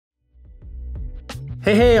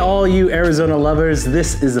Hey, all you Arizona lovers.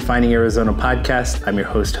 This is the Finding Arizona podcast. I'm your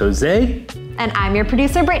host, Jose. And I'm your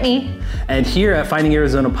producer, Brittany. And here at Finding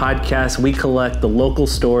Arizona podcast, we collect the local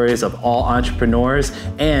stories of all entrepreneurs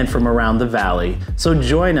and from around the valley. So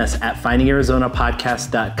join us at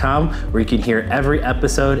findingarizonapodcast.com, where you can hear every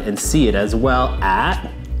episode and see it as well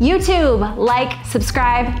at YouTube. Like,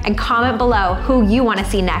 subscribe, and comment below who you want to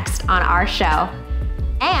see next on our show.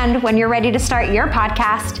 And when you're ready to start your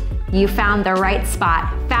podcast, you found the right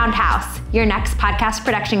spot. Found House, your next podcast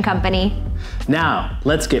production company. Now,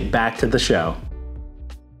 let's get back to the show.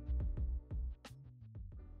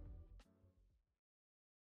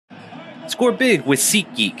 Score big with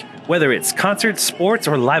SeatGeek. Whether it's concerts, sports,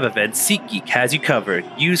 or live events, SeatGeek has you covered.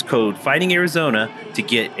 Use code FindingArizona to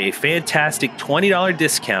get a fantastic $20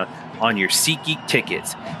 discount on your SeatGeek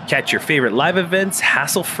tickets. Catch your favorite live events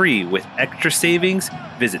hassle-free with extra savings.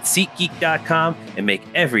 Visit SeatGeek.com and make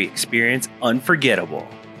every experience unforgettable.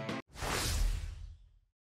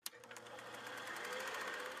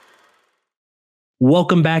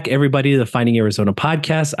 Welcome back, everybody, to the Finding Arizona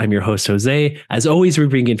podcast. I'm your host, Jose. As always, we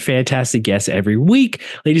bring in fantastic guests every week.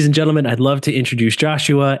 Ladies and gentlemen, I'd love to introduce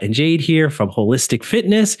Joshua and Jade here from Wholeistic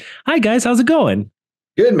Fitness. Hi, guys. How's it going?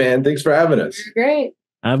 Good, man. Thanks for having us. Great.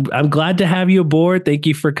 I'm glad to have you aboard. Thank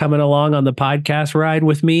you for coming along on the podcast ride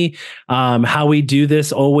with me. How we do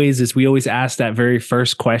this always is we always ask that very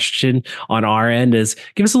first question on our end is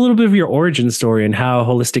give us a little bit of your origin story and how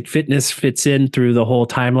Wholeistic Fitness fits in through the whole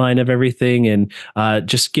timeline of everything, and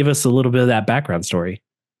just give us a little bit of that background story.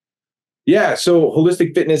 Yeah, so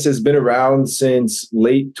Wholeistic Fitness has been around since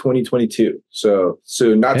late 2022. So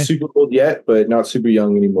not super old yet, but not super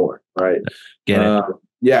young anymore, right? Get it.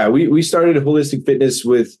 Yeah, we started Wholeistic Fitness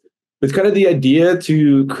with kind of the idea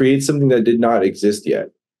to create something that did not exist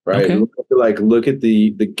yet, right? Okay. Look at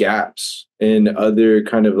the gaps in other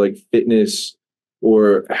kind of like fitness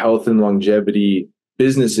or health and longevity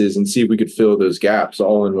businesses and see if we could fill those gaps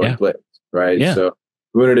all in one place, right? Yeah. So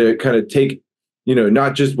we wanted to kind of take,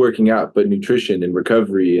 not just working out, but nutrition and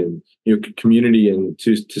recovery and, community and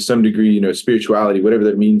to some degree, spirituality, whatever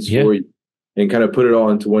that means for you, and kind of put it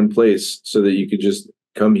all into one place so that you could just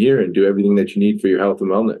come here and do everything that you need for your health and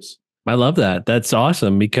wellness. I love that. That's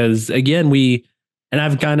awesome because again,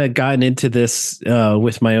 I've kind of gotten into this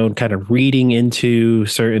with my own kind of reading into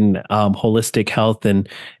certain holistic health and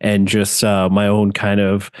just my own kind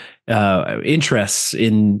of interests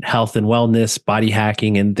in health and wellness, body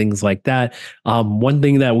hacking and things like that. One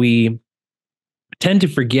thing that we tend to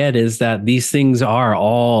forget is that these things are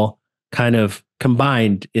all kind of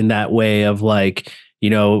combined in that way of like,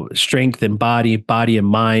 strength and body and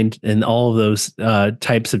mind and all of those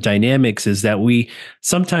types of dynamics is that we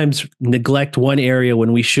sometimes neglect one area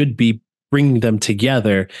when we should be bringing them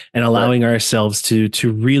together and allowing ourselves to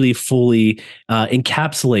really fully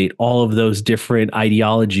encapsulate all of those different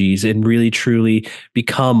ideologies and really truly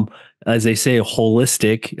become, as they say,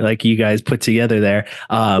 holistic, like you guys put together there.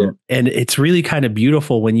 And it's really kind of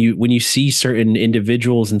beautiful when you see certain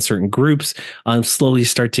individuals and certain groups slowly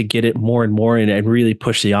start to get it more and more and really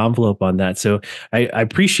push the envelope on that. So I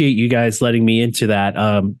appreciate you guys letting me into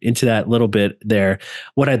that little bit there.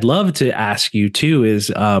 What I'd love to ask you too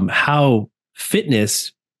is how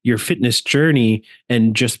your fitness journey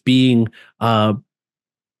and just being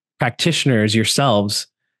practitioners yourselves,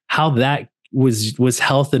 how that was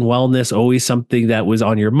health and wellness always something that was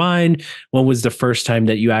on your mind? When was the first time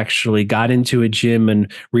that you actually got into a gym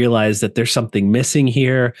and realized that there's something missing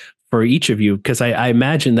here for each of you? Because I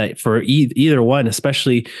imagine that for either one,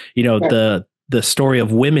 especially, the story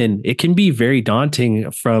of women, it can be very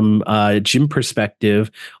daunting from a gym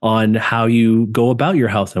perspective on how you go about your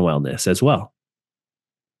health and wellness as well.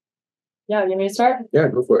 Yeah, you want me to start? Yeah,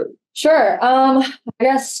 go for it. Sure. I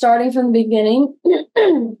guess starting from the beginning.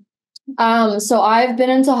 So I've been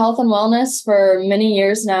into health and wellness for many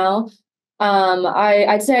years now.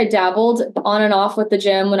 I'd say I dabbled on and off with the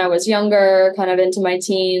gym when I was younger, kind of into my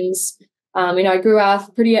teens. I grew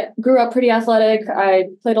up pretty athletic. I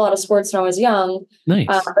played a lot of sports when I was young. Nice.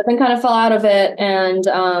 But then kind of fell out of it. And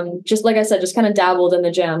just like I said, just kind of dabbled in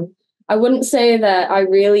the gym. I wouldn't say that I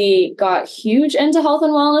really got huge into health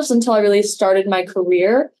and wellness until I really started my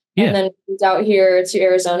career and then moved out here to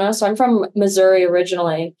Arizona. So I'm from Missouri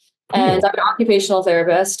originally. And I'm an occupational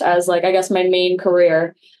therapist as I guess my main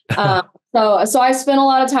career. So I spent a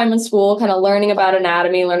lot of time in school kind of learning about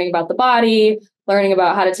anatomy, learning about the body, learning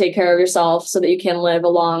about how to take care of yourself so that you can live a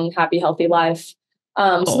long, happy, healthy life.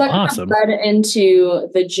 So that awesome. kind of led into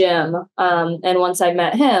the gym. And once I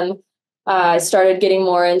met him, I started getting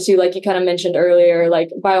more into, like you kind of mentioned earlier,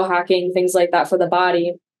 like biohacking, things like that for the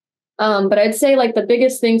body. But I'd say like the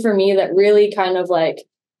biggest thing for me that really kind of like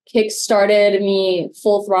kick-started me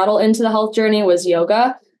full throttle into the health journey was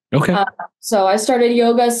yoga. Okay. So I started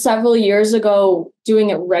yoga several years ago, doing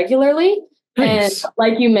it regularly. Nice. And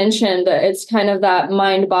like you mentioned, it's kind of that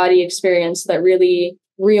mind-body experience that really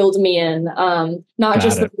reeled me in. Not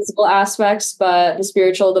just the physical aspects, but the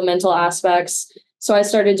spiritual, the mental aspects. So I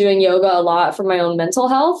started doing yoga a lot for my own mental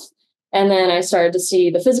health. And then I started to see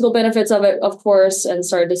the physical benefits of it, of course, and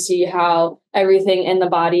started to see how everything in the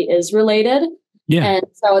body is related. Yeah. And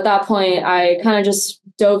so at that point, I kind of just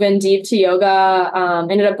dove in deep to yoga,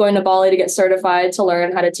 ended up going to Bali to get certified to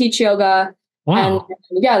learn how to teach yoga. Wow.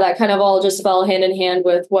 And yeah, that kind of all just fell hand in hand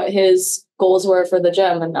with what his goals were for the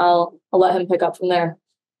gym. And I'll let him pick up from there.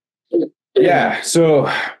 Yeah.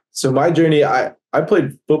 So my journey, I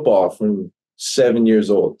played football from 7 years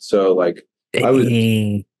old. So like I was,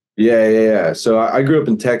 yeah. So I grew up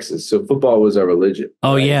in Texas. So football was our religion.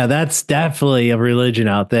 Oh right? Yeah. That's definitely a religion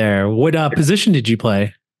out there. What position did you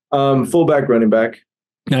play? Fullback, running back.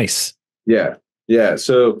 Nice. Yeah.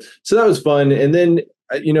 So that was fun. And then,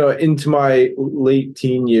 into my late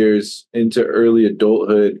teen years, into early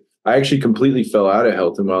adulthood, I actually completely fell out of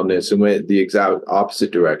health and wellness and went the exact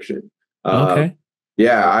opposite direction. Okay.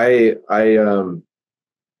 Yeah.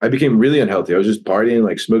 I became really unhealthy. I was just partying,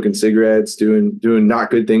 like smoking cigarettes, doing not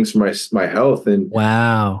good things for my health. And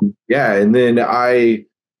wow. Yeah. And then a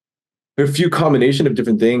few combination of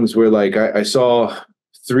different things where like I saw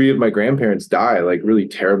 3 of my grandparents die, like really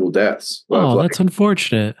terrible deaths. Oh, that's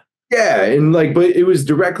unfortunate. Yeah. And like, but it was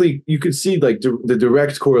directly, you could see like the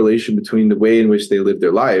direct correlation between the way in which they lived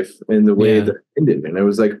their life and the way that it ended. And I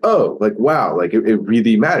was like, oh, like, wow, like it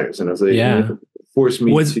really matters. And I was like, it forced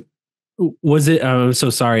me Was it, I'm so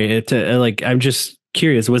sorry. I'm just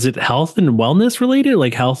curious, was it health and wellness related?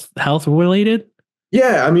 Like health related?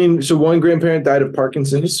 Yeah. I mean, so one grandparent died of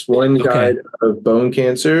Parkinson's, one died of bone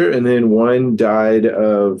cancer, and then one died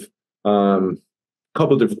of a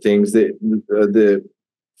couple of different things. The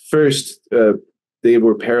first, they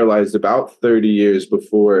were paralyzed about 30 years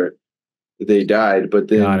before they died, but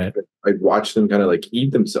then I watched them kind of like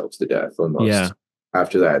eat themselves to death almost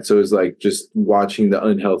after that. So it was like just watching the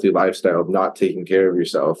unhealthy lifestyle of not taking care of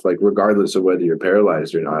yourself, like regardless of whether you're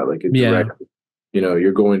paralyzed or not, like directly,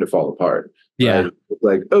 you're going to fall apart. Yeah. Right?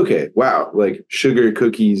 Like, okay, wow. Like sugar,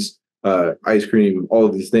 cookies, ice cream, all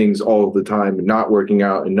of these things all of the time, and not working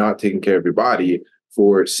out and not taking care of your body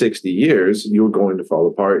for 60 years, you're going to fall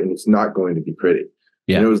apart and it's not going to be pretty.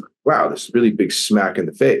 Yeah. And it was, wow, this really big smack in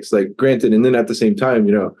the face. Like granted, and then at the same time,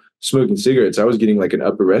 smoking cigarettes, I was getting like an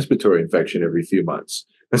upper respiratory infection every few months.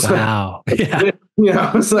 It's wow. Like, it's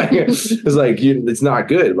not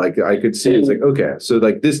good. Like I could see it's like, okay, so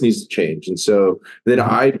like this needs to change. And so then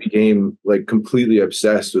I became like completely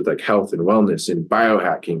obsessed with like health and wellness and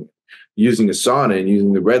biohacking, using a sauna and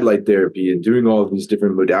using the red light therapy and doing all of these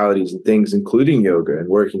different modalities and things, including yoga and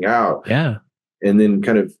working out. Yeah. And then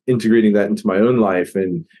kind of integrating that into my own life.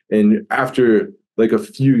 And after like a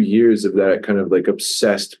few years of that kind of like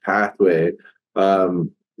obsessed pathway,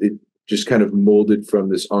 it just kind of molded from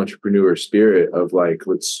this entrepreneur spirit of like,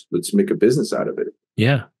 let's make a business out of it.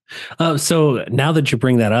 Yeah. So now that you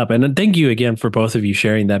bring that up, and thank you again for both of you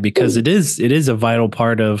sharing that, because it is a vital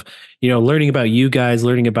part of, learning about you guys,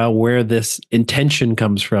 learning about where this intention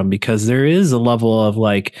comes from, because there is a level of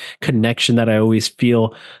like connection that I always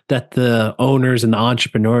feel that the owners and the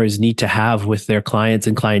entrepreneurs need to have with their clients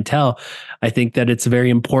and clientele. I think that it's very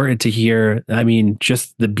important to hear,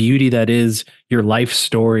 just the beauty that is your life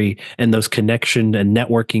story and those connection and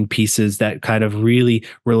networking pieces that kind of really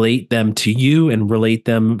relate them to you and relate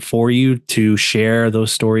them for you to share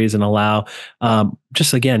those stories and allow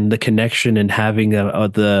just again the connection and having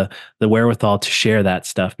the wherewithal to share that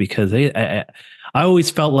stuff, because I always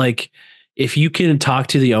felt like if you can talk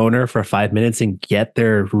to the owner for 5 minutes and get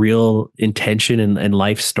their real intention and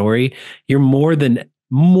life story, you're more than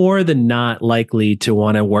not likely to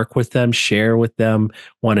want to work with them, share with them,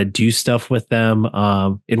 want to do stuff with them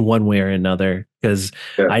in one way or another. Because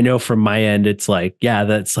I know from my end, it's like,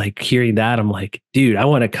 that's like hearing that, I'm like, dude, I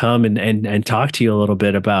want to come and talk to you a little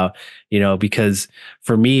bit about, because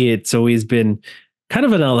for me, it's always been kind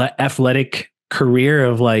of an athletic career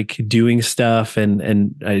of like doing stuff.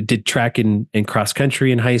 And I did track and cross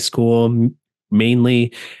country in high school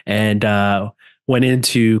mainly, and went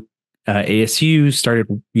into ASU, started,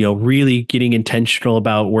 really getting intentional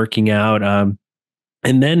about working out.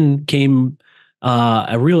 And then came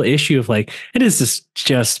a real issue of like, it is this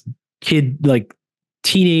just kid, like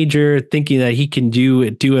teenager thinking that he can do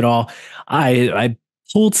it all. I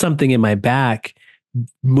pulled something in my back,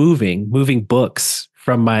 moving books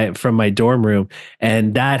from my dorm room,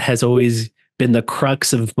 and that has always been the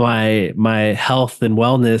crux of my health and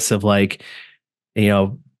wellness of like, you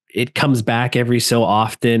know, it comes back every so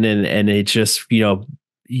often, and it just, you know,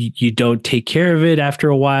 you don't take care of it after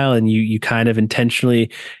a while, and you kind of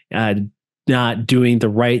intentionally not doing the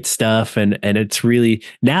right stuff, and it's really,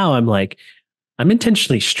 now I'm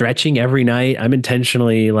intentionally stretching every night. I'm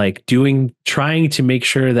intentionally like trying to make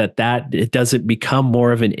sure that it doesn't become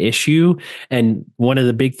more of an issue. And one of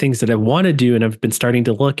the big things that I want to do, and I've been starting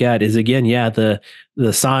to look at, is again, the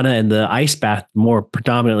sauna and the ice bath, more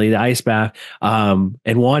predominantly the ice bath, and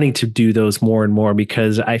wanting to do those more and more,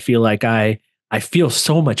 because I feel like I feel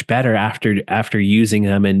so much better after using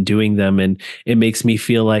them and doing them. And it makes me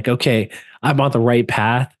feel like, okay, I'm on the right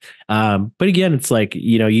path. But again, it's like,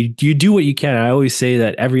 you know, you do what you can. I always say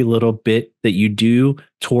that every little bit that you do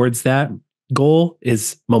towards that goal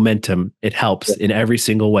is momentum. It helps in every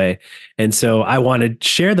single way. And so I want to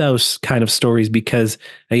share those kind of stories because,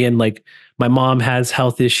 again, like my mom has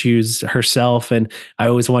health issues herself, and I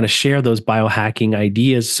always want to share those biohacking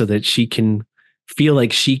ideas so that she can feel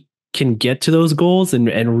like she can get to those goals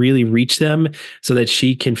and really reach them, so that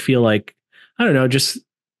she can feel like, I don't know, just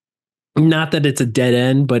not that it's a dead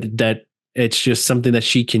end, but that it's just something that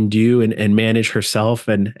she can do and manage herself,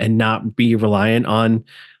 and not be reliant on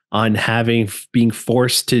being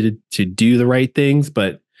forced to do the right things,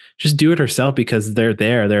 but just do it herself, because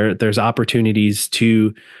there's opportunities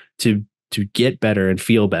to get better and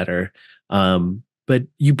feel better. But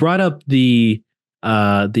you brought up the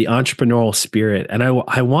entrepreneurial spirit, and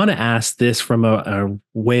I want to ask this from a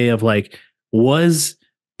way of like, was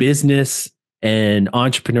business and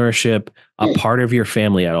entrepreneurship a part of your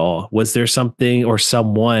family at all? Was there something or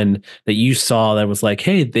someone that you saw that was like,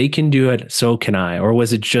 hey, they can do it, so can I? Or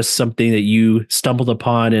was it just something that you stumbled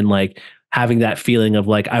upon and like having that feeling of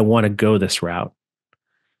like, I want to go this route?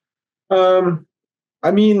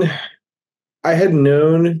 I mean, I had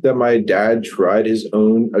known that my dad tried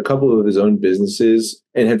a couple of his own businesses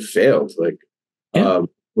and had failed, like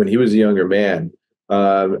when he was a younger man.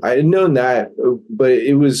 I had known that, but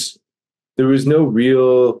there was no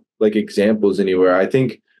real like examples anywhere. I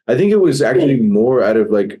think it was actually more out of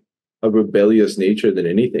like a rebellious nature than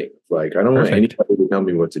anything. Like, I don't want anybody to tell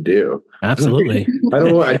me what to do. Absolutely.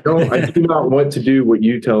 I do not want to do what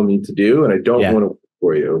you tell me to do, and I don't want to work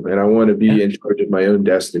for you, and I want to be in charge of my own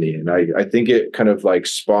destiny. And I think it kind of like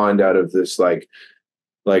spawned out of this like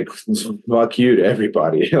fuck you to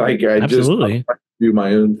everybody. Like, I Absolutely. just do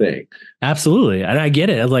my own thing. Absolutely. And I get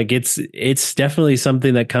it. Like, it's definitely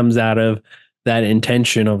something that comes out of that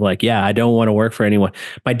intention of like, yeah, I don't want to work for anyone.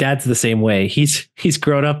 My dad's the same way. He's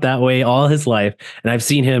grown up that way all his life. And I've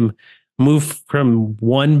seen him move from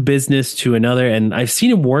one business to another. And I've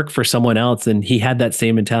seen him work for someone else, and he had that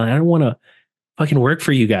same mentality. I don't want to fucking work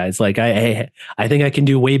for you guys. Like, I think I can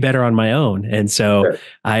do way better on my own. And so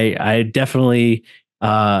I definitely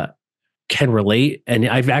can relate. And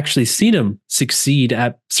I've actually seen him succeed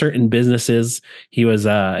at certain businesses. He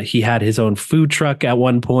had his own food truck at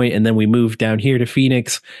one point, and then we moved down here to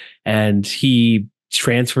Phoenix, and he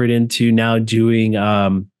transferred into now doing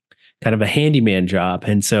kind of a handyman job.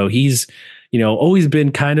 And so he's, you know, always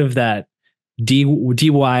been kind of that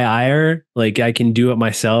DIYer, like I can do it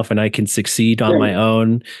myself and I can succeed on my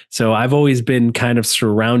own. So I've always been kind of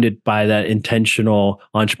surrounded by that intentional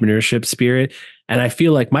entrepreneurship spirit. And I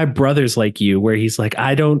feel like my brother's like you, where he's like,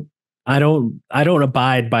 I don't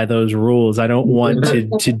abide by those rules. I don't want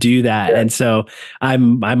to do that. And so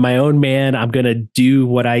I'm my own man. I'm going to do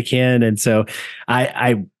what I can. And so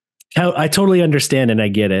I totally understand, and I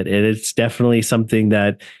get it. And it's definitely something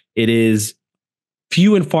that it is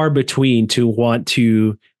few and far between to want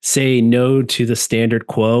to say no to the status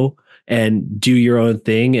quo and do your own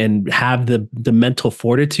thing and have the mental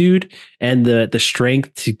fortitude and the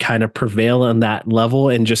strength to kind of prevail on that level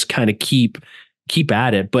and just kind of keep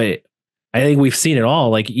at it. But I think we've seen it all.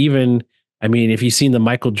 Like, even, I mean, if you've seen the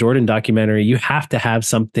Michael Jordan documentary, you have to have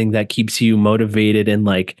something that keeps you motivated and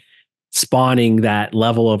like spawning that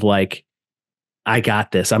level of like, I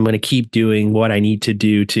got this. I'm going to keep doing what I need to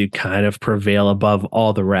do to kind of prevail above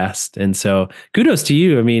all the rest. And so kudos to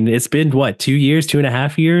you. I mean, it's been what,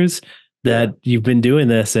 2.5 years that you've been doing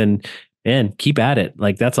this, and man, keep at it.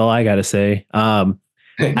 Like, that's all I got to say.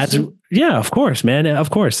 Yeah, of course, man. Of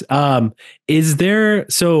course. So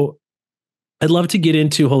I'd love to get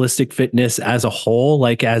into holistic fitness as a whole,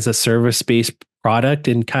 like as a service-based product,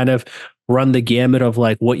 and kind of run the gamut of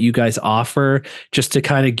like what you guys offer, just to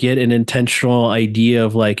kind of get an intentional idea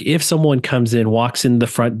of like, if someone comes in, walks in the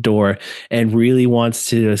front door and really wants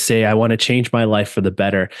to say, I want to change my life for the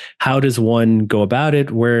better, how does one go about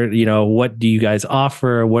it? Where, what do you guys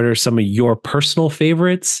offer? What are some of your personal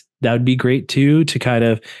favorites? That would be great too, to kind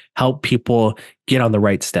of help people get on the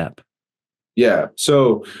right step. Yeah.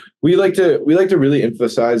 So we like to really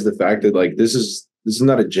emphasize the fact that like, this is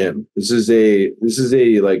not a gym. This is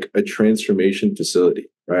a like a transformation facility,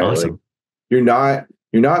 right? Awesome. Like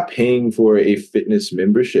you're not paying for a fitness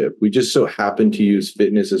membership. We just so happen to use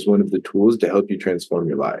fitness as one of the tools to help you transform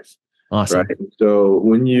your life. Awesome. Right. So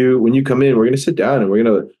when you come in, we're going to sit down and we're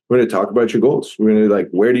going to talk about your goals. We're going to like,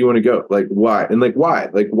 where do you want to go? Like why? And like why?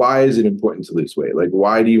 Like why is it important to lose weight? Like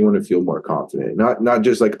why do you want to feel more confident? Not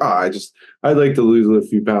just like, I'd like to lose a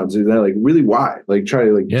few pounds. And then like really why? Like try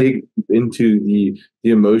to like dig into the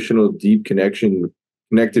emotional deep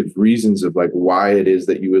connective reasons of like why it is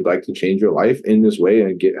that you would like to change your life in this way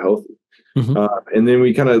and get healthy. And then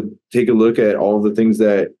we kind of take a look at all the things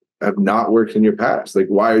that have not worked in your past. Like,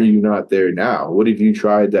 why are you not there now? What have you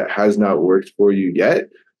tried that has not worked for you yet?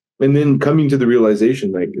 And then coming to the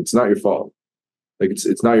realization, like, it's not your fault. Like,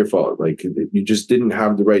 it's not your fault. Like, you just didn't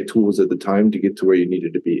have the right tools at the time to get to where you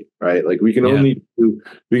needed to be, right? Like, we can only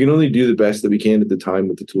do the best that we can at the time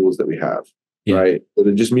with the tools that we have, right? But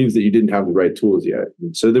it just means that you didn't have the right tools yet.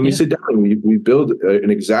 And so then we sit down and we build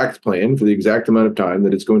an exact plan for the exact amount of time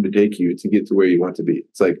that it's going to take you to get to where you want to be.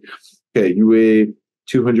 It's like, okay, you weigh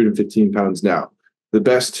 215 pounds now. The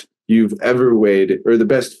best you've ever weighed, or the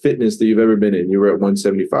best fitness that you've ever been in, you were at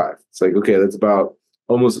 175. It's like, okay, that's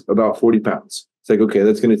almost about 40 pounds. It's like, okay,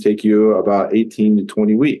 that's going to take you about 18 to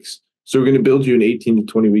 20 weeks. So we're going to build you an 18 to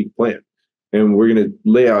 20 week plan. And we're going to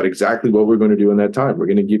lay out exactly what we're going to do in that time. We're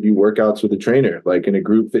going to give you workouts with a trainer, like in a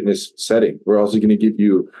group fitness setting. We're also going to give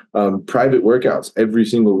you private workouts every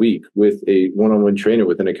single week with a one-on-one trainer,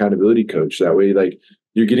 with an accountability coach. That way, like,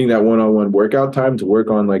 you're getting that one-on-one workout time to work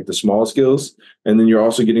on like the small skills. And then you're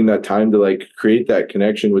also getting that time to like create that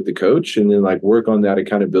connection with the coach and then like work on that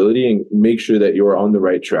accountability and make sure that you're on the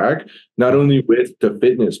right track, not only with the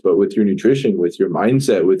fitness, but with your nutrition, with your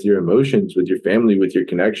mindset, with your emotions, with your family, with your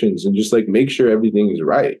connections, and just like make sure everything is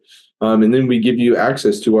right. And then we give you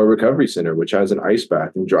access to our recovery center, which has an ice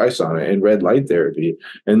bath and dry sauna and red light therapy.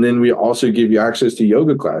 And then we also give you access to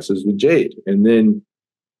yoga classes with Jade. And then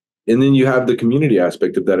you have the community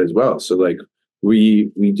aspect of that as well. So like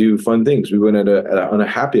we do fun things. We went on a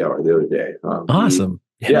happy hour the other day. Awesome.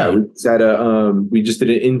 We just did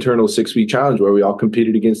an internal 6-week challenge where we all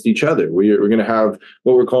competed against each other. We're going to have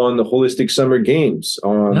what we're calling the Wholeistic Summer Games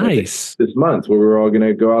this month, where we're all going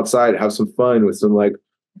to go outside, have some fun with some like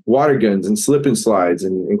water guns and slip and slides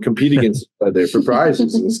and compete against each other for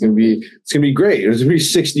prizes. And it's gonna be great. There's gonna be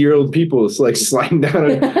 60-year-old people like sliding down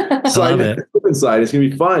the slip and slide. It's gonna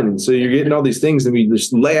be fun. And so you're getting all these things, and we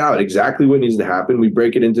just lay out exactly what needs to happen. We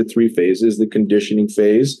break it into 3 phases: the conditioning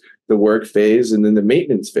phase, the work phase, and then the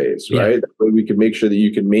maintenance phase, right? That way we can make sure that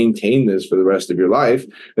you can maintain this for the rest of your life.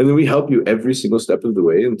 And then we help you every single step of the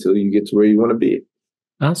way until you get to where you want to be.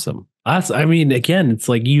 Awesome. I mean, again, it's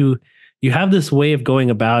like you have this way of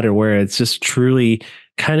going about it where it's just truly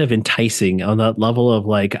kind of enticing on that level of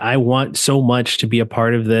like, I want so much to be a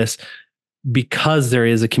part of this, because there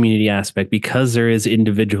is a community aspect, because there is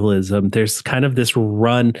individualism. There's kind of this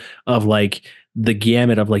run of like the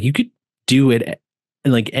gamut of like, you could do it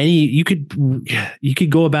and like you could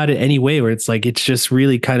go about it any way, where it's like, it's just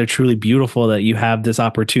really kind of truly beautiful that you have this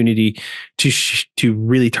opportunity to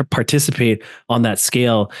really participate on that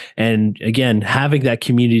scale. And again, having that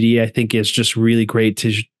community, I think, is just really great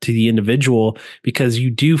to the individual, because you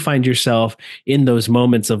do find yourself in those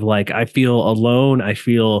moments of like, I feel alone. I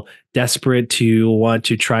feel desperate to want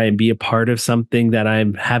to try and be a part of something that I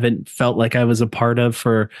haven't felt like I was a part of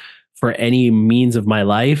for any means of my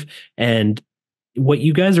life. And what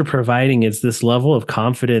you guys are providing is this level of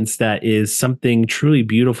confidence that is something truly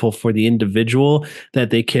beautiful for the individual, that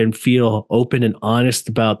they can feel open and honest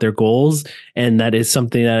about their goals. And that is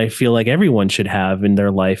something that I feel like everyone should have in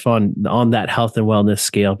their life on that health and wellness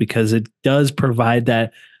scale, because it does provide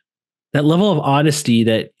that level of honesty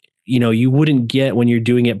that, you wouldn't get when you're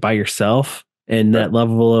doing it by yourself, and that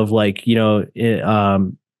level of like,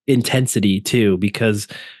 intensity too, because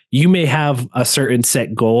you may have a certain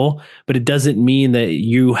set goal, but it doesn't mean that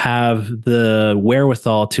you have the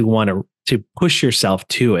wherewithal to want to push yourself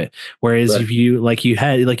to it. Whereas if you, like you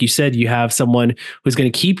said, you have someone who's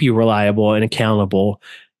going to keep you reliable and accountable,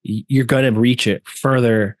 you're going to reach it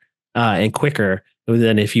further and quicker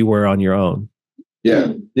than if you were on your own.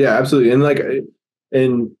 Yeah, absolutely.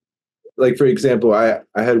 And like, for example, I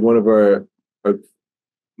had one of our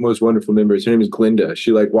most wonderful members. Her name is Glinda.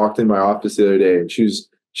 She like walked in my office the other day, and she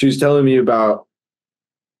was telling me about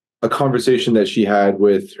a conversation that she had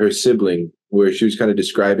with her sibling, where she was kind of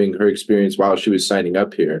describing her experience while she was signing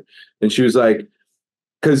up here. And she was like,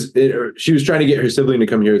 because she was trying to get her sibling to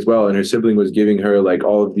come here as well, and her sibling was giving her like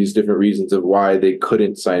all of these different reasons of why they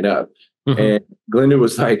couldn't sign up. And Glinda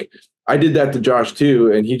was like, I did that to Josh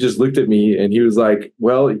too, and he just looked at me and he was like,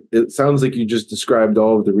 well, it sounds like you just described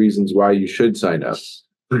all of the reasons why you should sign up.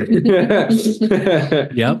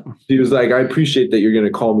 Yep. He was like, I appreciate that you're going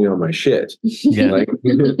to call me on my shit. Yeah. Like,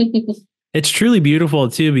 it's truly beautiful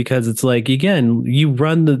too, because it's like, again, you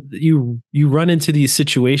run into these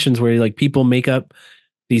situations where like people make up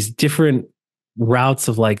these different routes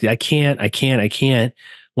of like, I can't,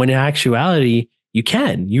 when in actuality,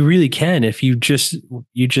 you really can, if you just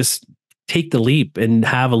take the leap and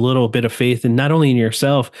have a little bit of faith, and not only in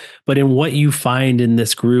yourself, but in what you find in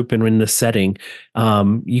this group and in this setting.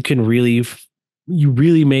 You can really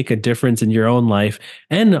make a difference in your own life.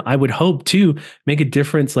 And I would hope to make a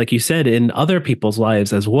difference, like you said, in other people's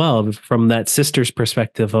lives as well, from that sister's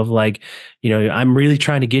perspective of like, I'm really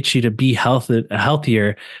trying to get you to be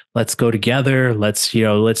healthier. Let's go together.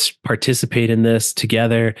 Let's participate in this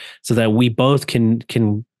together so that we both can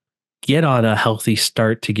get on a healthy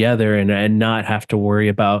start together and not have to worry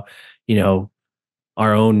about,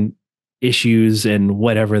 our own issues and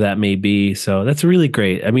whatever that may be. So that's really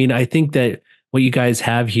great. I mean, I think that what you guys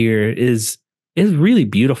have here is really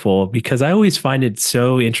beautiful, because I always find it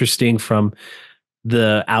so interesting from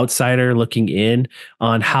the outsider looking in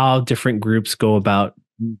on how different groups go about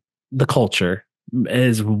the culture,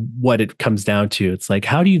 is what it comes down to. It's like,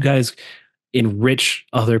 how do you guys enrich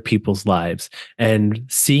other people's lives? And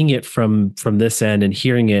seeing it from this end and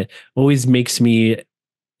hearing it always makes me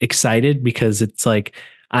excited, because it's like,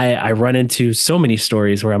 I run into so many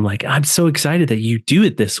stories where I'm like, I'm so excited that you do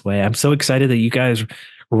it this way. I'm so excited that you guys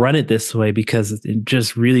run it this way, because it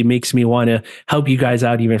just really makes me want to help you guys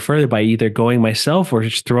out even further by either going myself or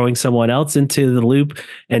just throwing someone else into the loop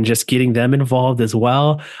and just getting them involved as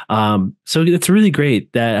well. So it's really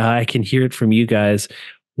great that I can hear it from you guys.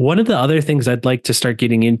 One of the other things I'd like to start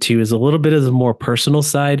getting into is a little bit of the more personal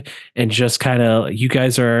side, and just kind of, you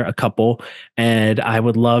guys are a couple, and I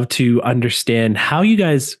would love to understand how you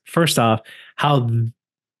guys, first off, how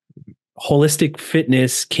holistic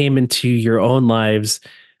fitness came into your own lives,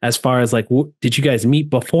 as far as like, did you guys meet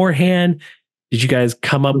beforehand? Did you guys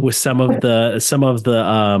come up with some of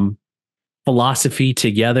the philosophy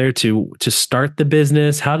together to start the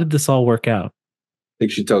business? How did this all work out? I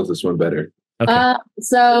think she tells this one better. Okay.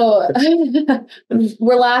 So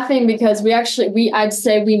we're laughing because I'd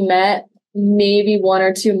say we met maybe 1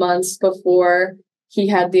 or 2 months before he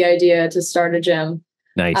had the idea to start a gym.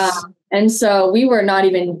 Nice. And so we were not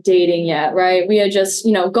even dating yet, right? We had just,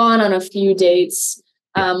 gone on a few dates,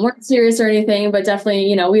 weren't serious or anything, but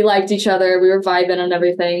definitely, we liked each other. We were vibing and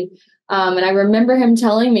everything. And I remember him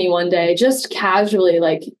telling me one day, just casually,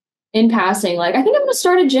 like in passing, like, I think I'm going to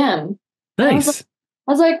start a gym. Nice.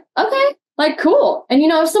 I was like, okay. Like, cool. And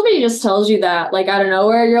if somebody just tells you that, like, out of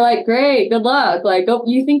nowhere, you're like, great, good luck. Like,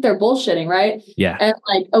 you think they're bullshitting, right? Yeah. And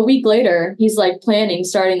like a week later, he's like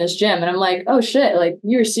starting this gym. And I'm like, oh shit, like,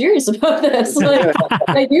 you're serious about this.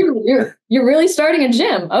 Like, you're really starting a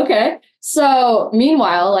gym. Okay. So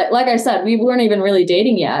meanwhile, like I said, we weren't even really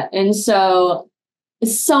dating yet. And so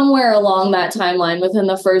somewhere along that timeline, within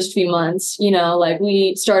the first few months, like,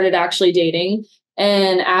 we started actually dating.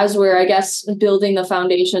 And as we're, I guess, building the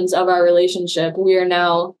foundations of our relationship, we are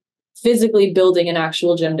now physically building an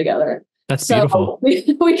actual gym together. That's beautiful.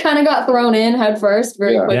 We kind of got thrown in head first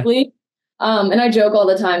very quickly. Yeah. And I joke all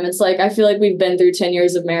the time. It's like, I feel like we've been through 10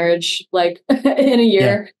 years of marriage, like in a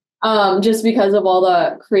year, just because of all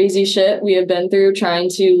the crazy shit we have been through trying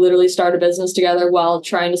to literally start a business together while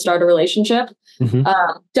trying to start a relationship. Mm-hmm.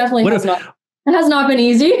 Definitely It has not been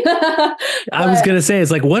easy. I was going to say,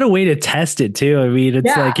 it's like, what a way to test it too. I mean,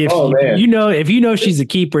 it's like, if if she's a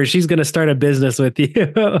keeper, she's going to start a business with you.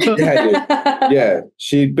 Yeah.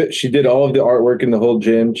 She did all of the artwork in the whole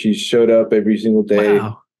gym. She showed up every single day.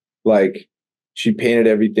 Wow. Like, she painted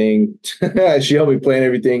everything. She helped me plan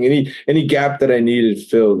everything. Any gap that I needed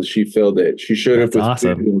filled, she filled it. She showed up with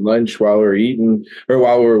food and lunch while we were eating, or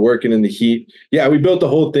while we were working in the heat. Yeah. We built the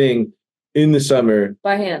whole thing in the summer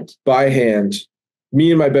by hand,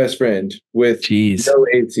 me and my best friend, with no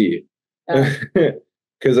AC,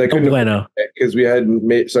 because I couldn't, because we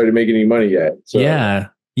hadn't started making any money yet. So. Yeah,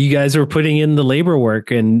 you guys were putting in the labor work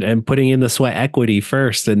and putting in the sweat equity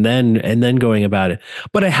first, and then going about it.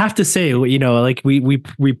 But I have to say, like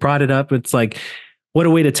we brought it up. It's like, what a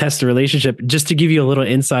way to test a relationship. Just to give you a little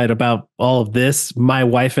insight about all of this, my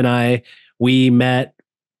wife and I, we met,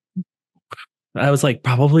 I was like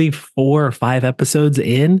probably 4 or 5 episodes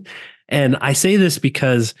in. And I say this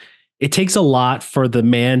because it takes a lot for the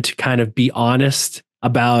man to kind of be honest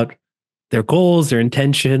about their goals, their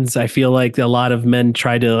intentions. I feel like a lot of men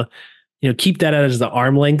try to, keep that as the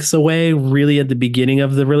arm lengths away really at the beginning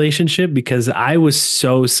of the relationship, because I was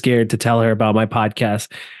so scared to tell her about my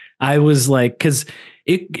podcast. I was like, because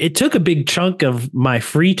it took a big chunk of my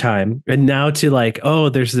free time, and now to like, oh,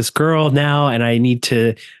 there's this girl now, and I need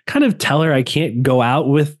to kind of tell her I can't go out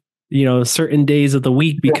with, certain days of the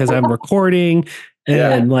week because I'm recording.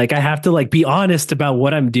 And like, I have to like be honest about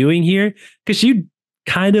what I'm doing here. Cause she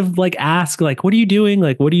kind of like ask, like, what are you doing?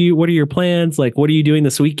 Like, what are your plans? Like, what are you doing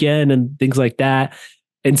this weekend and things like that.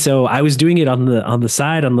 And so I was doing it on the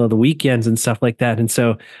side, on the weekends and stuff like that. And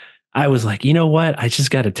so I was like, you know what? I just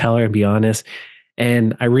got to tell her and be honest.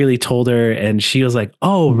 And I really told her, and she was like,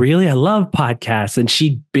 oh, really? I love podcasts. And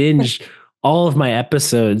she binged all of my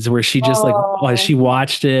episodes where she just she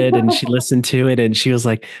watched it and she listened to it. And she was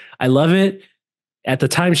like, I love it. At the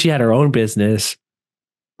time she had her own business,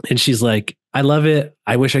 and she's like, I love it.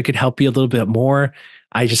 I wish I could help you a little bit more.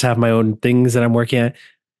 I just have my own things that I'm working at.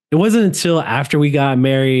 It wasn't until after we got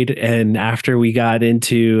married and after we got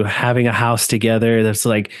into having a house together, that's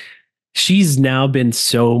like, she's now been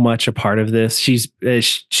so much a part of this. She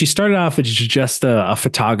started off as just a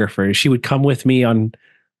photographer. She would come with me on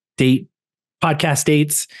podcast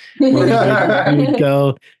dates where we would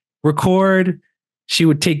go record. She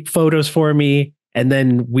would take photos for me, and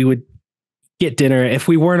then we would get dinner. If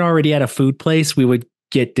we weren't already at a food place, we would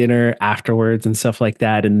get dinner afterwards and stuff like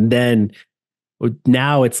that. And then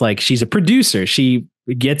now it's like she's a producer. She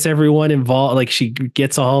gets everyone involved. Like, she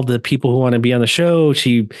gets all the people who want to be on the show.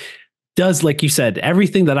 She does, like you said,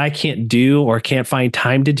 everything that I can't do or can't find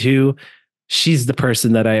time to do. She's the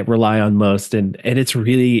person that I rely on most. And it's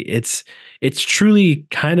really, it's truly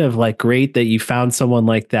kind of like great that you found someone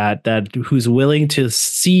like that who's willing to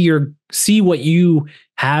see what you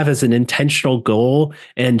have as an intentional goal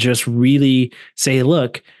and just really say,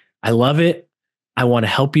 look, I love it. I want to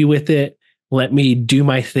help you with it. Let me do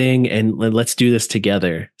my thing and let's do this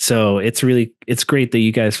together. So it's great that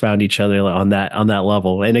you guys found each other on that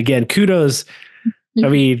level. And again, kudos. I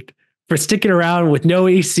mean, for sticking around with no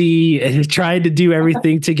AC and trying to do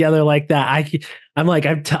everything together like that.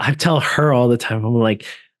 I tell her all the time, I'm like,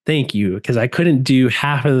 thank you, because I couldn't do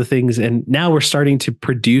half of the things. And now we're starting to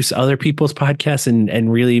produce other people's podcasts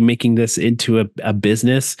and really making this into a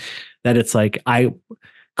business that it's like, I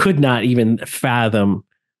could not even fathom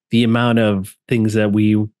the amount of things that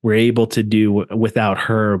we were able to do without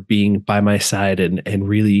her being by my side and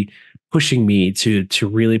really pushing me to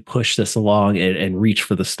really push this along and reach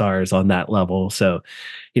for the stars on that level. So,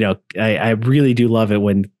 I really do love it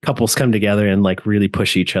when couples come together and like really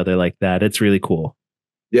push each other like that. It's really cool.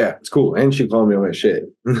 Yeah, it's cool. And she called me on my shit.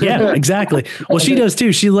 Yeah, exactly. Well, she does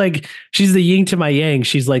too. She's the yin to my yang.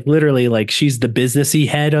 She's like literally like, she's the businessy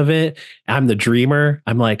head of it. I'm the dreamer.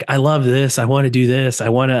 I'm like, I love this. I want to do this. I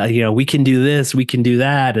want to, we can do this. We can do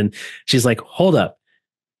that. And she's like, hold up,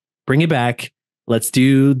 bring it back. Let's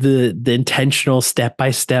do the intentional step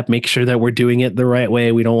by step, make sure that we're doing it the right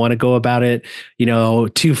way. We don't want to go about it,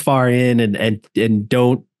 too far in and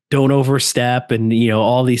don't overstep and,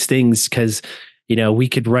 all these things. Cause we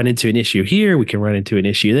could run into an issue here, we can run into an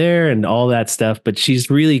issue there and all that stuff. But she's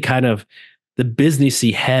really kind of the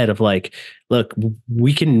businessy head of like, look,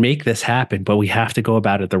 we can make this happen, but we have to go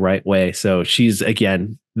about it the right way. So she's,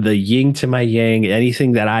 again, the yin to my yang.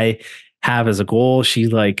 Anything that I have as a goal,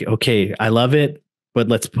 she's like, okay, I love it, but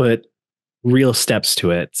let's put real steps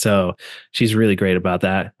to it. So she's really great about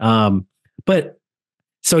that. But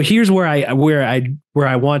so here's where I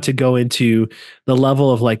want to go into the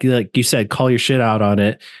level of like you said, call your shit out on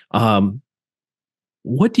it.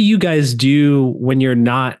 What do you guys do when you're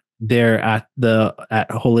not there at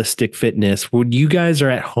Wholeistic Fitness? When you guys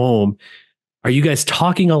are at home, are you guys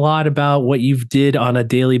talking a lot about what you've did on a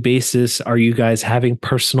daily basis? Are you guys having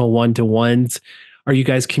personal one-to-ones? Are you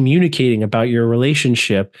guys communicating about your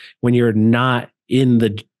relationship when you're not in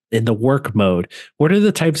the work mode? What are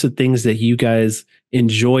the types of things that you guys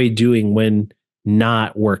enjoy doing when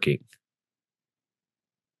not working?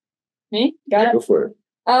 Me? Got it. Go for it.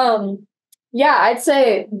 Yeah, I'd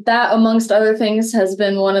say that amongst other things has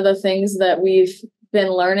been one of the things that we've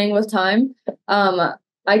been learning with time.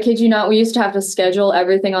 I kid you not, we used to have to schedule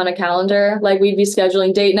everything on a calendar. Like, we'd be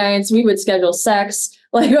scheduling date nights, we would schedule sex.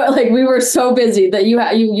 Like we were so busy that you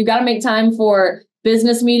got to make time for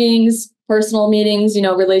business meetings, personal meetings,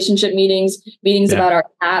 relationship meetings about our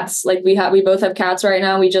cats. Like we both have cats right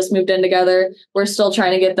now. We just moved in together. We're still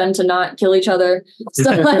trying to get them to not kill each other. So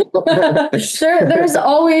like there's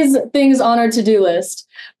always things on our to-do list.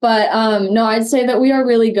 But no, I'd say that we are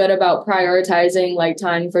really good about prioritizing like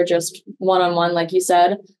time for just one-on-one, like you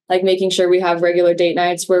said, like making sure we have regular date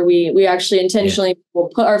nights where we actually intentionally will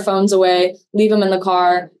put our phones away, leave them in the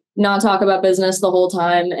car, not talk about business the whole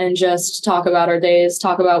time, and just talk about our days,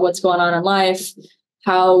 talk about what's going on in life,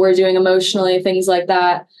 how we're doing emotionally, things like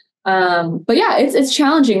that. But yeah, it's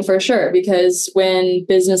challenging for sure, because when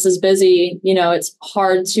business is busy, it's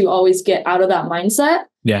hard to always get out of that mindset.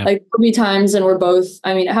 Yeah. Like there'll be times, and we're both,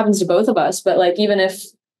 I mean, it happens to both of us, but like, even if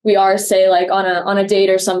we are, say, like on a date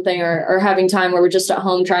or something, or having time where we're just at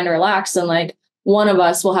home trying to relax, and like one of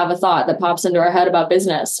us will have a thought that pops into our head about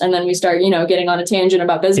business, and then we start, getting on a tangent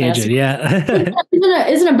about business.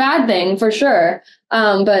 Isn't a bad thing for sure.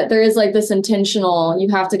 But there is like this intentional, you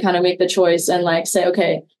have to kind of make the choice and like say,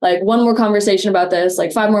 okay, like one more conversation about this,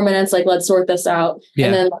 like 5 more minutes, like let's sort this out.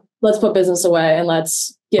 And then let's put business away and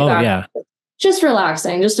let's get back. Yeah. Just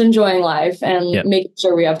relaxing, just enjoying life, and making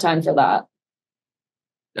sure we have time for that.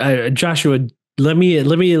 Joshua, let me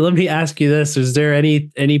ask you this. Is there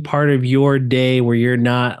any part of your day where you're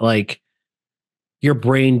not like, your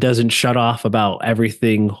brain doesn't shut off about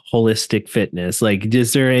everything holistic fitness? Like,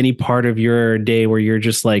 is there any part of your day where you're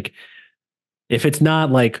just like, if it's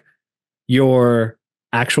not like your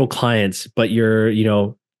actual clients, but your,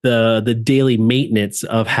 the daily maintenance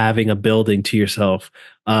of having a building to yourself,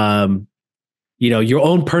 your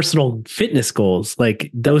own personal fitness goals, like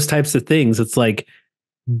those types of things, it's like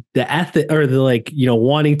the ethic, or the like,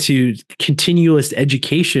 wanting to continuous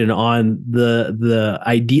education on the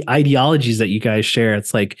ideologies that you guys share.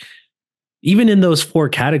 It's like, even in those 4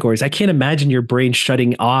 categories, I can't imagine your brain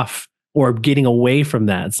shutting off or getting away from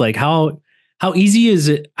that. It's like, how easy is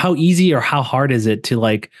it? How easy or how hard is it to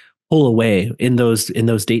like pull away in those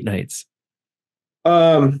date nights?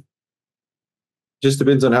 Just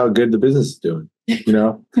depends on how good the business is doing,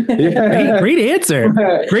 Great answer.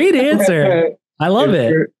 Great answer. I love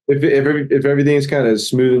it. If everything is kind of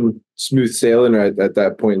smooth sailing at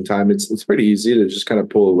that point in time, it's pretty easy to just kind of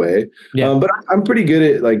pull away. Yeah. But I'm pretty good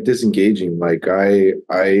at like disengaging. Like I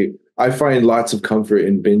find lots of comfort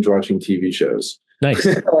in binge watching TV shows. Nice.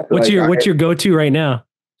 What's your go-to right now?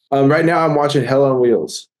 Right now I'm watching Hell on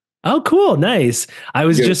Wheels. Oh, cool. Nice. I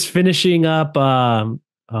was just finishing up, The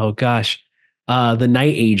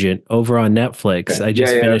Night Agent over on Netflix. Okay. I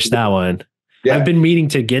just finished that one. Yeah. I've been meaning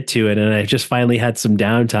to get to it, and I just finally had some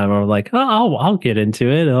downtime. I'm like, oh, I'll get into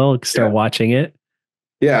it. I'll start watching it.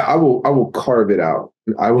 Yeah, I will carve it out.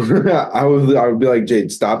 I will be like,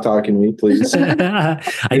 Jade, stop talking to me, please. I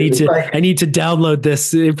need to download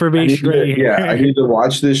this information right here. Yeah, I need to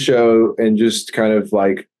watch this show and just kind of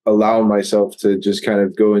like allow myself to just kind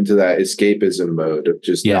of go into that escapism mode of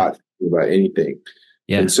just not thinking about anything.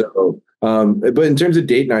 Yeah. And so but in terms of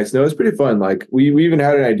date nights, no, it's pretty fun. Like we even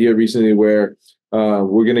had an idea recently where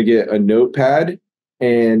we're going to get a notepad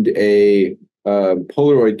and a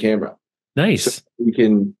Polaroid camera. Nice. So we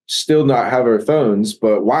can still not have our phones,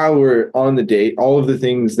 but while we're on the date, all of the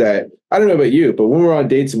things that, I don't know about you, but when we're on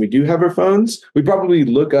dates and we do have our phones, we probably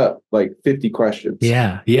look up like 50 questions.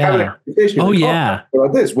 Yeah. Yeah. Oh, yeah.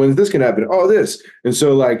 About this, when's this going to happen? Oh, this. And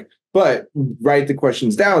so like, but write the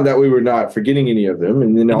questions down, that way we're not forgetting any of them.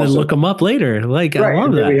 And then look them up later. Like, I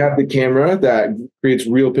love that. We have the camera that creates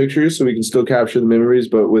real pictures so we can still capture the memories,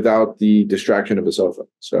 but without the distraction of a cell phone.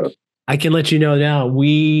 So I can let you know now,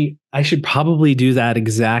 I should probably do that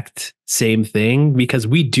exact same thing, because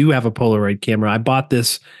we do have a Polaroid camera. I bought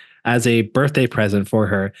this as a birthday present for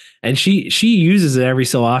her, and she uses it every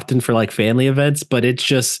so often for like family events, but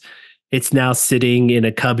it's now sitting in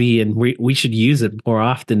a cubby, and we should use it more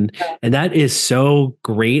often. And that is so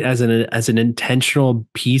great as an intentional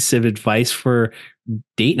piece of advice for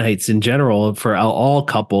date nights in general for all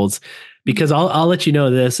couples, because I'll let you know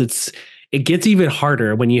this, it gets even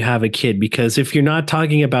harder when you have a kid, because if you're not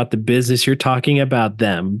talking about the business, you're talking about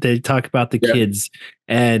them. They talk about the kids.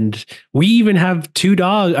 And we even have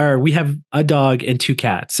we have a dog and 2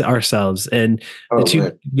 cats ourselves. And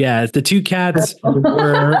the 2 cats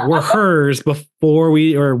were hers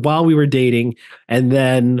while we were dating. And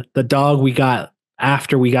then the dog we got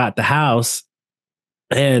after we got the house,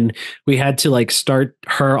 and we had to like start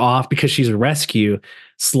her off, because she's a rescue,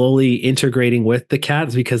 slowly integrating with the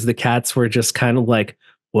cats, because the cats were just kind of like,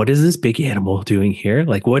 what is this big animal doing here?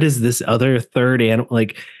 Like, what is this other third animal?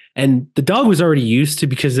 Like, and the dog was already used to,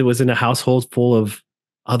 because it was in a household full of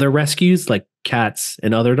other rescues, like cats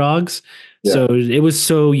and other dogs. Yeah. So it was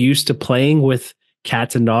so used to playing with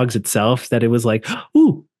cats and dogs itself, that it was like,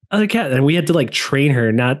 ooh, other cat. And we had to like train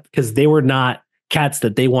her, not because they were not cats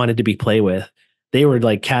that they wanted to be play with. They were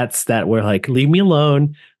like cats that were like, leave me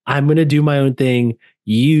alone. I'm going to do my own thing.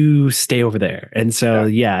 You stay over there. And so,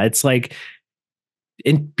 yeah, it's like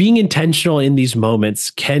being intentional in these moments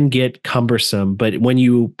can get cumbersome. But when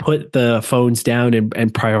you put the phones down and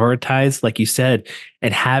prioritize, like you said,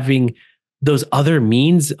 and having those other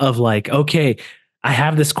means of like, okay, I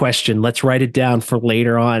have this question, let's write it down for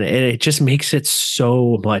later on. And it just makes it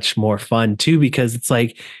so much more fun too, because it's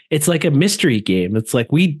like a mystery game. It's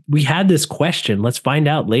like, we had this question, let's find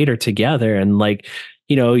out later together. And like,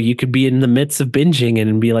 you could be in the midst of binging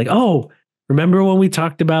and be like, oh, remember when we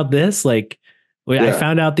talked about this? Like, I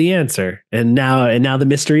found out the answer, and now the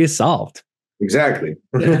mystery is solved. Exactly.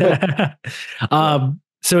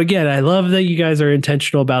 So again, I love that you guys are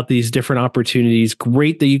intentional about these different opportunities.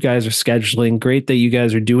 Great that you guys are scheduling. Great that you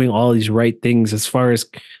guys are doing all these right things as far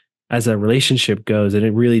as a relationship goes. And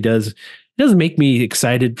it really does make me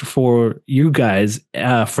excited for you guys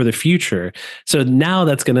for the future. So now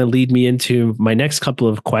that's going to lead me into my next couple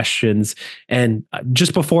of questions. And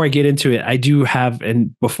just before I get into it, I do have,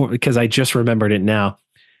 because I just remembered it now,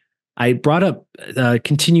 I brought up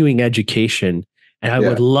continuing education, and I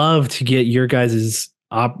would love to get your guys's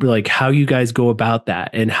like how you guys go about that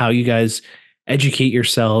and how you guys educate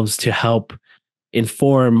yourselves to help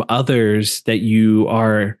inform others that you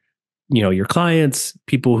are, your clients,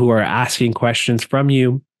 people who are asking questions from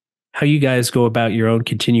you, how you guys go about your own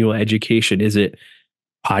continual education. Is it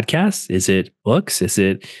podcasts? Is it books? Is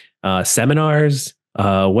it seminars?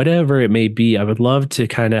 Whatever it may be. I would love to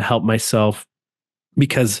kind of help myself,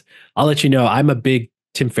 because I'll let you know, I'm a big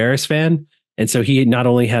Tim Ferriss fan. And so he not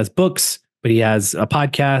only has books, but he has a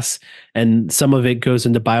podcast, and some of it goes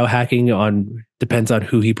into biohacking depends on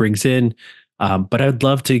who he brings in. But I'd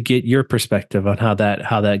love to get your perspective on how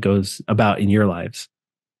that goes about in your lives.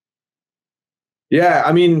 Yeah.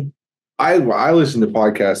 I mean, I listen to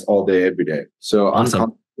podcasts all day, every day. So awesome. I'm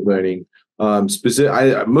constantly learning.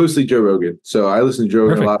 I mostly Joe Rogan. So I listen to Joe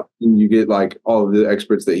Rogan a lot, and you get like all of the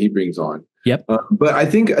experts that he brings on. Yep. But I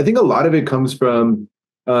think a lot of it comes from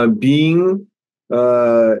being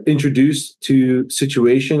introduced to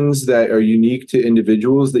situations that are unique to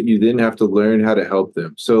individuals that you then have to learn how to help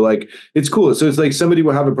them. So like, it's cool. So it's like somebody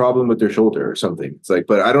will have a problem with their shoulder or something. It's like,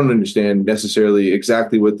 but I don't understand necessarily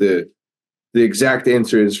exactly what the exact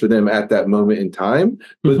answer is for them at that moment in time.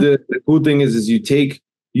 But the cool thing is you take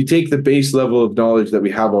the base level of knowledge that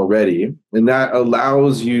we have already, and that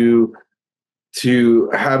allows you to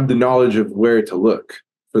have the knowledge of where to look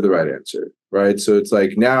for the right answer. Right. So it's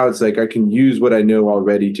like I can use what I know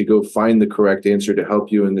already to go find the correct answer to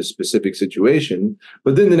help you in this specific situation.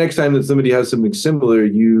 But then the next time that somebody has something similar,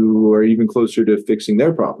 you are even closer to fixing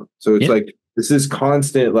their problem. So it's like it's this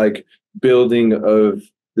constant like building of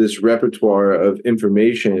this repertoire of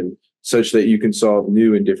information such that you can solve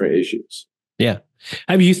new and different issues. Yeah.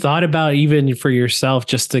 Have you thought about, even for yourself,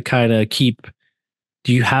 just to kind of do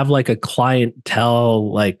you have like a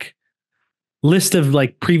clientele like list of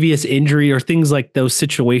like previous injury or things like those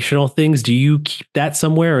situational things? Do you keep that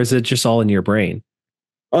somewhere, or is it just all in your brain?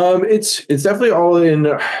 It's definitely all in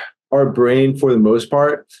our brain for the most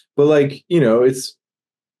part. But like, it's,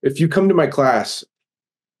 if you come to my class,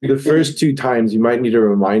 the first 2 times you might need to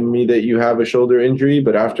remind me that you have a shoulder injury,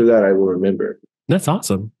 but after that I will remember. That's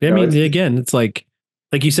awesome. I mean, again, it's like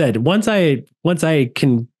you said, once I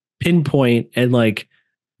can pinpoint and like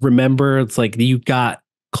remember, it's like you got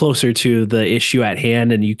closer to the issue at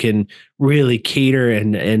hand, and you can really cater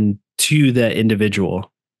and to the individual.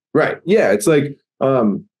 Right. Yeah. It's like,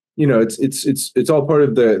 it's all part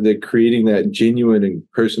of the creating that genuine and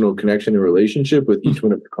personal connection and relationship with each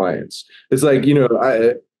one of the clients. It's like,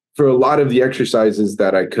 for a lot of the exercises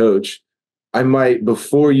that I coach, I might,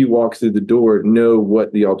 before you walk through the door, know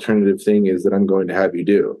what the alternative thing is that I'm going to have you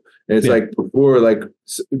do. And it's like before, like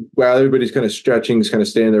while everybody's kind of stretching, kind of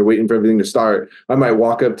standing there waiting for everything to start, I might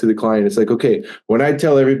walk up to the client. It's like, okay, when I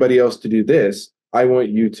tell everybody else to do this, I want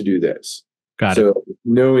you to do this. So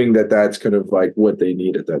knowing that that's kind of like what they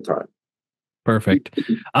need at that time. Perfect.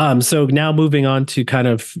 So now moving on to kind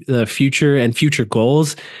of the future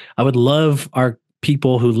goals, I would love our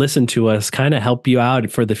people who listen to us kind of help you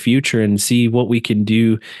out for the future and see what we can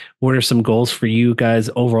do. What are some goals for you guys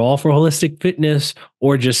overall for holistic fitness,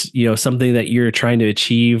 or just, something that you're trying to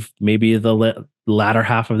achieve maybe the latter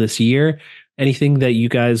half of this year? Anything that you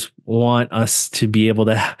guys want us to be able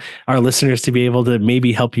to, our listeners to be able to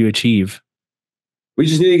maybe help you achieve? We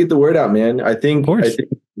just need to get the word out, man. I think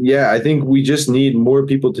Yeah, I think we just need more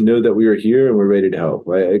people to know that we are here and we're ready to help.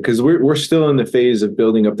 Because we're still in the phase of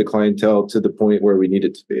building up the clientele to the point where we need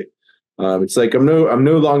it to be. It's like I'm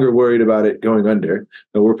no longer worried about it going under.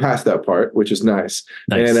 We're past that part, which is nice.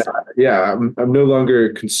 And I'm no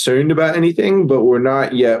longer concerned about anything, but we're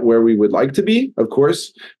not yet where we would like to be. Of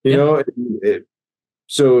course, you know.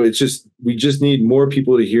 So it's just we just need more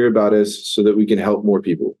people to hear about us so that we can help more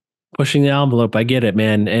people. Pushing the envelope, I get it,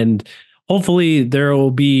 man, and hopefully there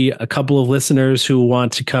will be a couple of listeners who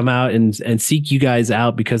want to come out and seek you guys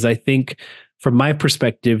out, because I think, from my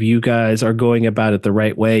perspective, you guys are going about it the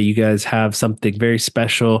right way. You guys have something very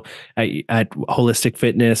special at Wholeistic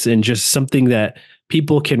Fitness, and just something that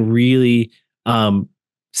people can really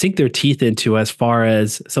sink their teeth into, as far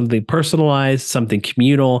as something personalized, something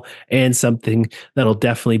communal, and something that'll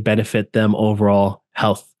definitely benefit them overall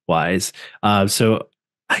health wise. So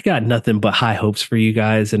I got nothing but high hopes for you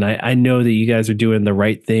guys. And I know that you guys are doing the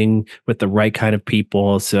right thing with the right kind of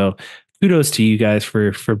people. So kudos to you guys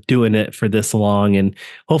for doing it for this long. And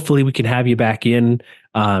hopefully we can have you back in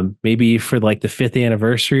maybe for like the 5th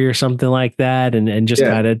anniversary or something like that. And just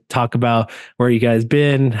kind of talk about where you guys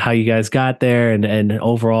been, how you guys got there, and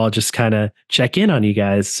overall just kind of check in on you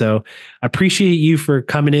guys. So I appreciate you for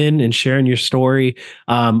coming in and sharing your story.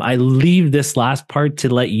 I leave this last part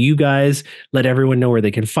to let you guys let everyone know where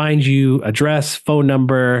they can find you, address, phone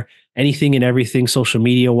number, anything and everything social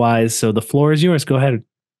media wise. So the floor is yours. Go ahead.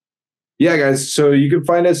 Yeah, guys. So you can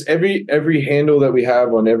find us every handle that we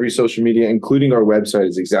have on every social media, including our website,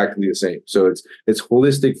 is exactly the same. So it's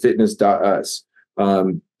wholeisticfitness.us,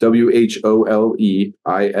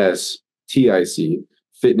 WHOLEISTIC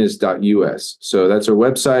fitness.us. So that's our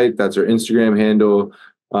website. That's our Instagram handle.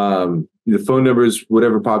 The phone number is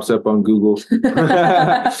whatever pops up on Google.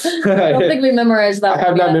 I don't think we memorized that one. I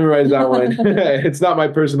have not memorized that one. It's not my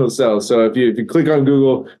personal cell. So if you click on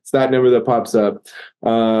Google, it's that number that pops up.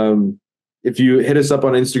 If you hit us up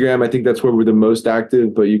on Instagram, I think that's where we're the most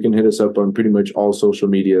active, but you can hit us up on pretty much all social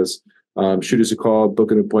medias. Shoot us a call,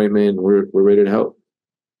 book an appointment. We're ready to help.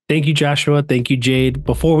 Thank you, Joshua. Thank you, Jade.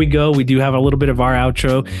 Before we go, we do have a little bit of our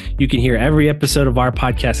outro. You can hear every episode of our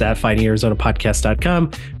podcast at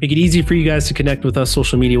fightingarizonapodcast.com. Make it easy for you guys to connect with us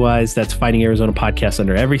social media wise. That's Fighting Arizona Podcast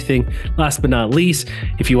under everything. Last but not least,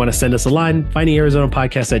 if you want to send us a line,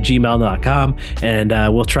 fightingarizonapodcast@gmail.com. And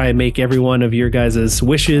we'll try and make every one of your guys'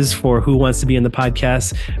 wishes for who wants to be in the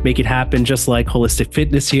podcast, make it happen, just like Wholeistic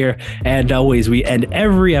Fitness here. And always, we end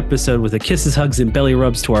every episode with a kisses, hugs, and belly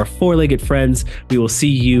rubs to our four-legged friends. We will see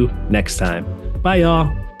you next time. Bye,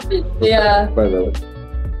 y'all. Yeah. Bye, brother.